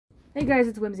Hey guys,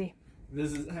 it's Whimsy.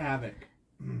 This is Havoc.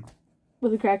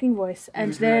 With a cracking voice.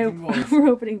 And today we're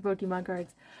opening Pokemon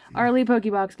cards. Our elite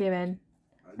Pokebox came in.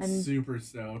 I'm super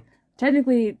stoked.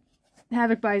 Technically,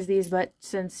 Havoc buys these, but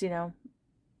since, you know,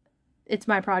 it's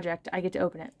my project, I get to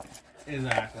open it.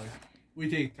 Exactly. We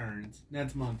take turns.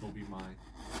 Next month will be mine.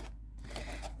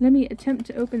 Let me attempt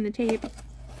to open the tape.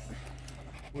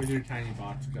 With your tiny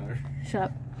box cutter. Shut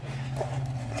up.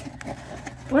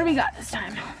 What do we got this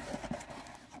time?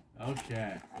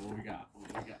 Okay. What we got?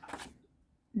 What we got?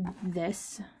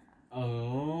 This.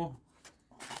 Oh.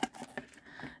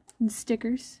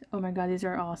 Stickers. Oh my god, these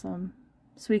are awesome.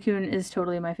 Suicune is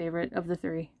totally my favorite of the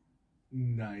three.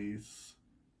 Nice.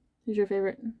 Who's your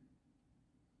favorite?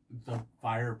 The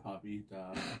fire puppy.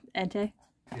 Entei?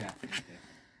 Yeah, Entei.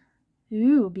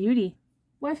 Ooh, beauty.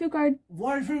 Waifu card.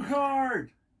 Waifu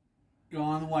card! Go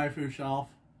on the waifu shelf.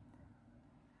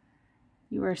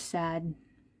 You are sad.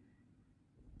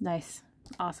 Nice.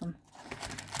 Awesome.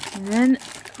 And then,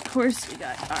 of course, we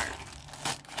got our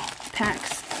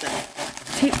packs that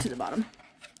taped to the bottom.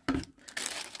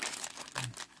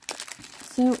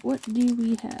 So, what do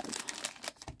we have?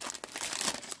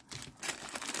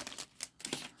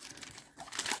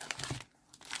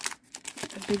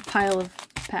 A big pile of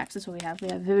packs is what we have. We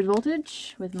have Vivid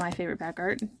Voltage with my favorite pack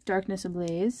art. Darkness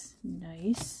Ablaze.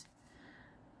 Nice.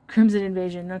 Crimson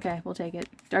Invasion. Okay, we'll take it.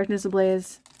 Darkness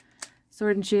Ablaze.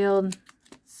 Sword and Shield.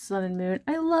 Sun and Moon.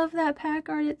 I love that pack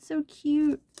art. It's so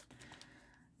cute.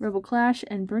 Rebel Clash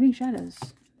and Burning Shadows.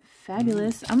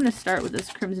 Fabulous. I'm going to start with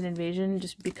this Crimson Invasion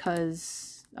just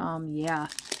because, yeah.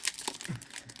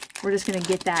 We're just going to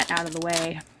get that out of the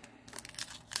way.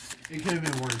 It could have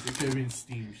been worse. It could have been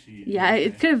Steam Siege. Yeah,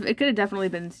 it could have definitely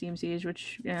been Steam Siege,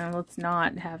 which, you know, let's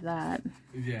not have that.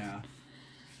 Yeah.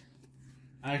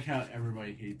 I like how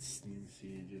everybody hates Steam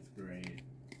Siege. It's great.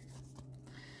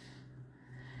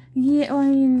 Yeah, well, I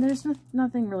mean, there's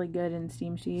nothing really good in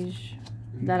Steam Siege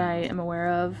that I am aware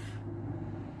of.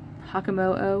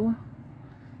 Hakamo'o.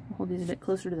 I'll hold these a bit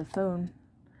closer to the phone.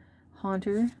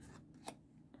 Haunter.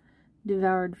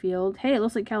 Devoured Field. Hey, it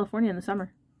looks like California in the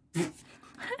summer.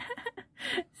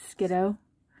 Skiddo.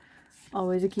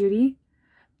 Always a cutie.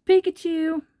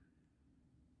 Pikachu.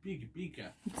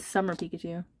 Pika. It's summer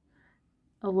Pikachu.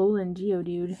 Alolan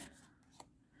Geodude.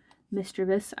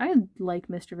 Mischievous. I like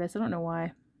Mischievous. I don't know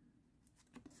why.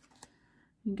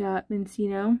 We got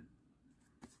Mincino.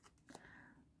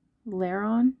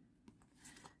 Laron.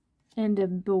 And a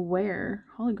Beware.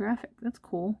 Holographic. That's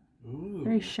cool. Ooh.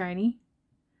 Very shiny.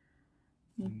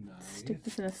 Nice. Stick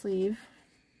this in a sleeve.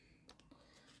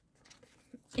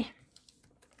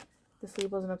 The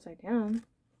sleeve wasn't upside down.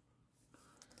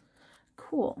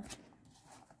 Cool.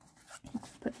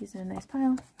 Put these in a nice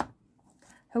pile.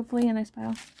 Hopefully a nice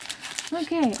pile.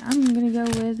 Okay, I'm gonna go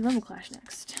with Rebel Clash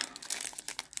next.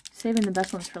 Saving the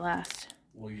best ones for last.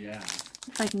 Well, yeah.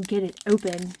 If I can get it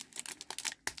open.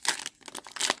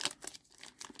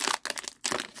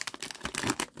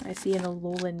 I see an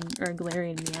Alolan or a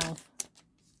Galarian Meowth.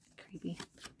 Creepy.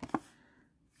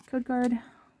 Code card.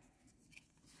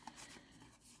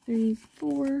 3,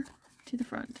 4 to the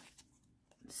front.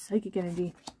 Psychic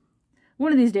Energy.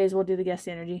 One of these days we'll do the guest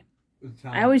energy.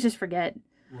 I always just forget.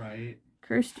 Right.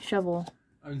 Cursed Shovel.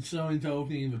 I'm so into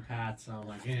opening the packs, so I'm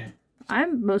like, eh.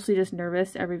 I'm mostly just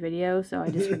nervous every video, so I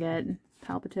just forget.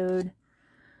 Palpitoad.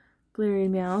 Galarian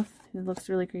Meowth. It looks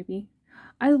really creepy.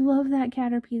 I love that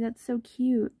Caterpie. That's so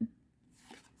cute.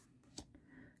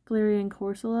 Galarian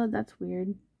Corsola. That's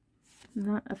weird. I'm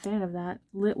not a fan of that.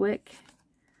 Litwick.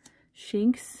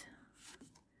 Shinx.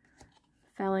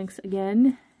 Phalanx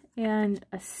again. And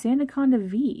a Sandaconda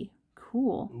V.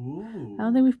 Cool. Ooh. I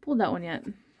don't think we've pulled that one yet.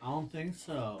 I don't think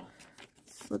so.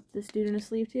 Slip this dude in a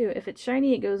sleeve too. If it's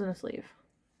shiny, it goes in a sleeve.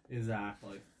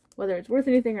 Exactly. Whether it's worth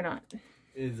anything or not.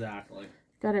 Exactly.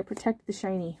 Gotta protect the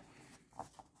shiny.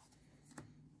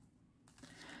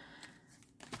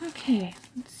 Okay,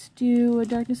 let's do a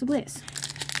Darkness Ablaze.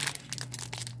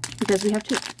 Because we have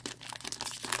two.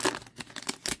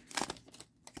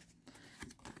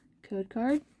 Code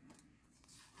card.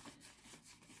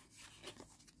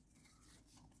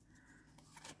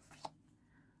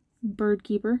 Bird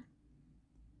Keeper.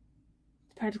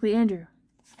 Practically Andrew.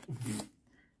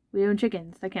 We own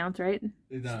chickens. That counts, right?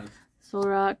 It does.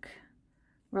 Solrock.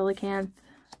 Relicanth.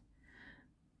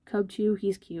 Cubchoo.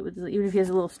 He's cute, with even if he has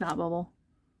a little snot bubble.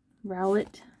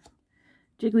 Rowlet.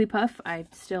 Jigglypuff. I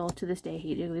still, to this day,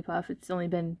 hate Jigglypuff. It's only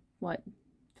been, what,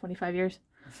 25 years?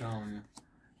 I'm telling you.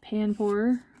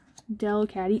 Panpour.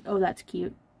 Delcatty. Oh, that's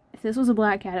cute. If this was a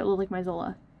black cat, it would look like my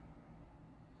Zola.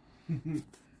 And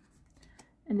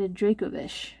a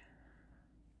Dracovish.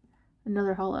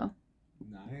 Another holo.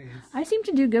 Nice. I seem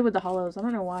to do good with the hollows. I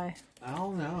don't know why. I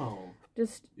don't know.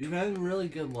 Just... You've had really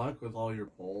good luck with all your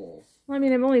pulls. Well, I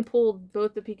mean, I've only pulled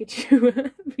both the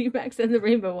Pikachu VMAX and the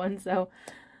Rainbow one, so...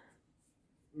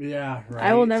 Yeah, right.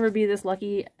 I will never be this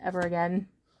lucky ever again.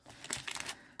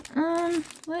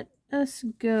 Let us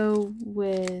go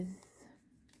with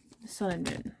Sun and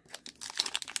Moon.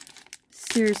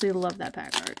 Seriously love that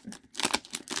pack art.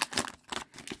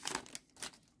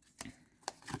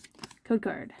 Code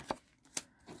card.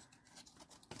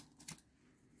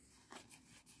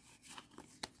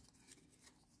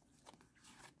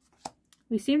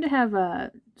 We seem to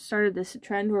have started this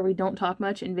trend where we don't talk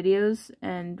much in videos,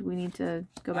 and we need to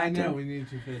go back to we need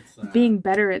to fix that. Being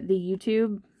better at the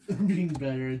YouTube. Being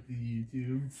better at the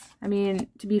YouTubes. I mean,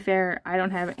 to be fair, I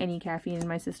don't have any caffeine in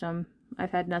my system.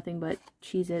 I've had nothing but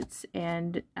Cheez-Its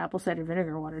and apple cider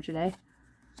vinegar water today.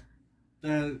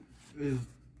 That is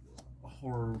a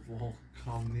horrible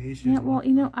combination. Yeah, well,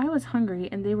 you know, I was hungry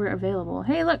and they were available.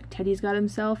 Hey, look, Teddy's got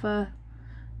himself a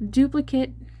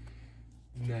duplicate.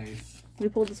 Nice. We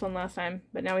pulled this one last time,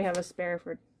 but now we have a spare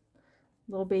for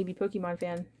little baby Pokemon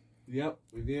fan. Yep,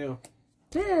 we do.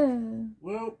 Yeah.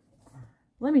 Well,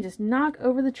 let me just knock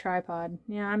over the tripod.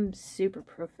 Yeah, I'm super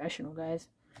professional, guys.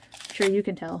 Sure you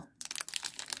can tell.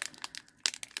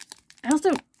 I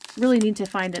also really need to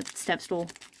find a step stool.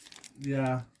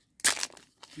 Yeah.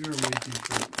 You're way too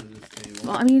short for this table.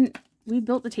 Well, I mean, we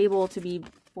built the table to be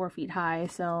 4 feet high,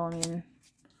 so, I mean...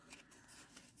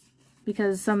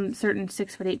 Because some certain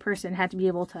 6'8" person had to be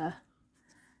able to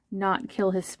not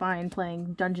kill his spine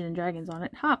playing Dungeons and Dragons on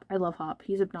it. Hop. I love Hop.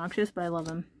 He's obnoxious, but I love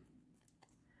him.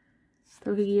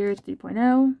 Pokegear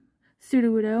 3.0.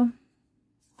 Sudowoodo.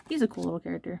 He's a cool little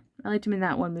character. I liked him in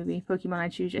that one movie, Pokemon I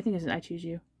Choose You. I think it was I Choose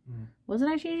You. Was it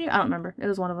I Choose You? I don't remember. It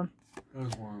was one of them. It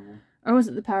was one of them. Or was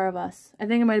it The Power of Us? I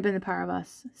think it might have been The Power of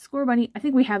Us. Score Bunny. I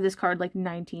think we have this card like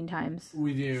 19 times.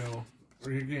 We do.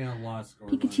 We're getting a lot of Score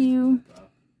Pikachu.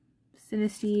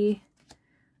 Sinistea.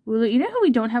 Wooloo. You know who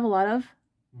we don't have a lot of?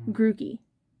 Grookey.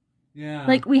 Yeah.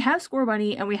 Like, we have Score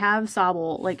Bunny and we have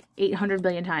Sobble like 800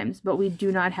 billion times, but we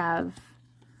do not have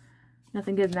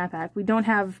nothing good in that pack. We don't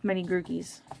have many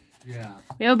Grookies. Yeah.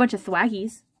 We have a bunch of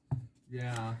Thwackies.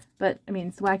 Yeah. But, I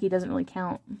mean, Thwacky doesn't really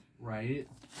count. Right.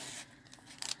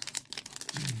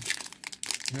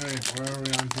 Alright, where are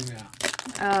we on to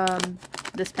now?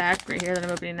 This pack right here that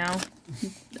I'm opening now.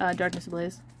 Darkness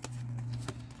Ablaze.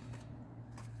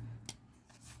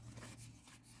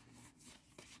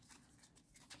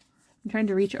 I'm trying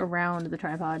to reach around the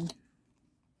tripod.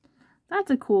 That's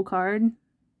a cool card.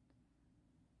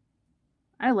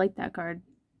 I like that card.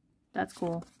 That's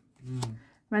cool.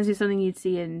 Reminds me of something you'd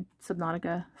see in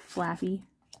Subnautica. Flaffy.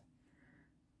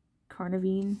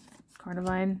 Carnivine.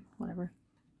 Whatever.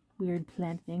 Weird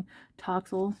plant thing.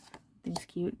 Toxel. Thing's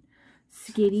cute.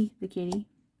 Skitty, the kitty.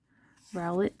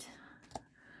 Rowlet.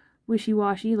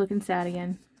 Wishy-washy, looking sad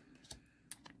again.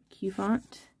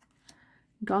 Q-Font.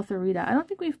 Gothorita. I don't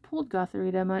think we've pulled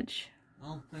Gothorita much. I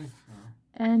don't think so.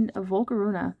 And a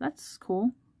Volcarona. That's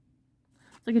cool.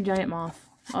 It's like a giant moth.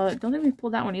 I don't think we've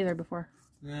pulled that one either before.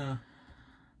 Yeah.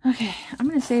 Okay, I'm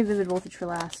going to save Vivid Voltage for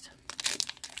last.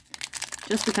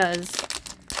 Just because.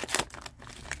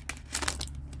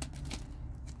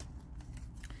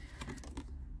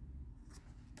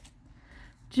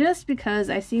 Just because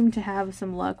I seem to have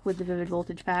some luck with the Vivid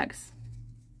Voltage packs.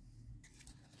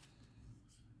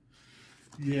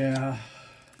 Yeah.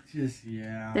 Just,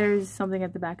 yeah. There's something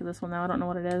at the back of this one, though. I don't know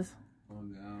what it is. Oh,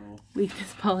 no.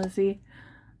 Weakness policy.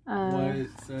 What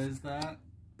says that?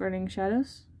 Burning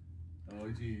Shadows. Oh,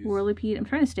 jeez. Whirlipede. I'm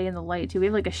trying to stay in the light, too. We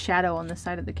have, like, a shadow on this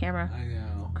side of the camera. I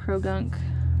know. Krogunk.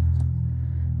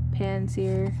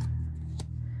 Panseer.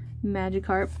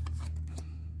 Magikarp.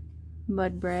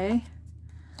 Mudbray.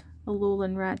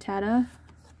 Alolan Rattata.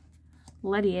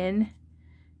 Ledian.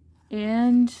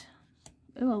 And...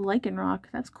 ooh, a Lycanroc.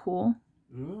 That's cool.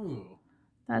 Ooh.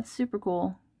 That's super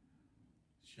cool.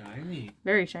 Shiny.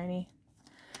 Very shiny.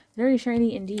 Very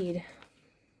shiny indeed.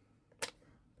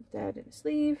 Put that in a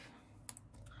sleeve.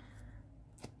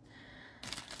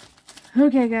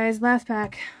 Okay, guys. Last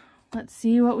pack. Let's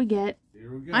see what we get.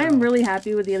 Here we go. I'm really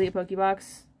happy with the Elite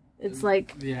Pokebox. It's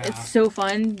like, yeah. It's so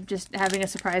fun just having a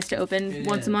surprise to open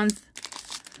once a month.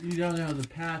 You don't know the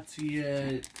paths you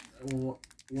get,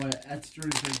 what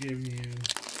extras they're giving you,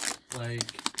 like,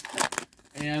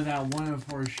 and that 1 in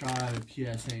 4 shot of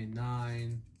PSA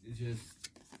 9 is just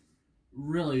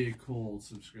really a cool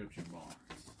subscription box.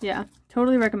 Yeah,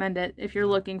 totally recommend it if you're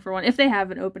looking for one. If they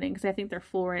have an opening, because I think they're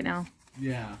full right now.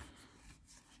 Yeah.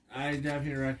 I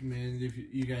definitely recommend, if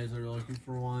you guys are looking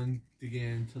for one, to get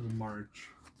into the March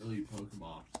Elite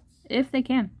Pokebox. If they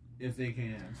can. If they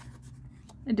can.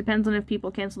 It depends on if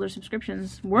people cancel their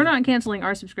subscriptions. We're not canceling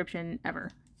our subscription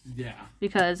ever. Yeah.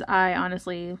 Because I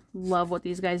honestly love what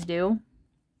these guys do.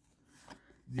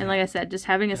 Yeah. And like I said, just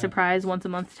having a surprise once a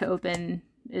month to open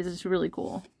is really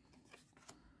cool.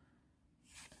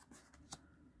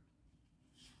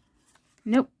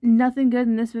 Nope, nothing good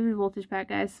in this Vivid Voltage pack,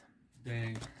 guys.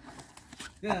 Dang.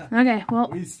 Yeah. Okay, well.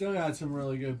 We still got some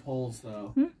really good pulls,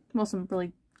 though. Well, some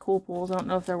really cool pulls. I don't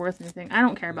know if they're worth anything. I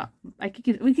don't care about...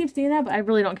 we keep seeing that, but I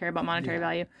really don't care about monetary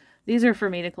value. These are for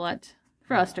me to collect.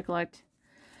 For us to collect.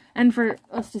 And for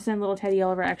us to send little Teddy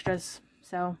all of our extras.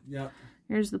 So,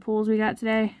 here's the pulls we got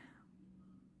today.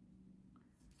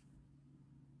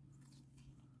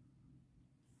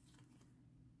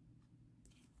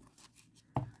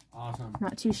 Awesome.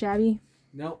 Not too shabby.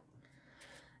 Nope.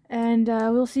 And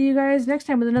we'll see you guys next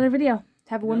time with another video.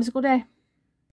 Have a whimsical day.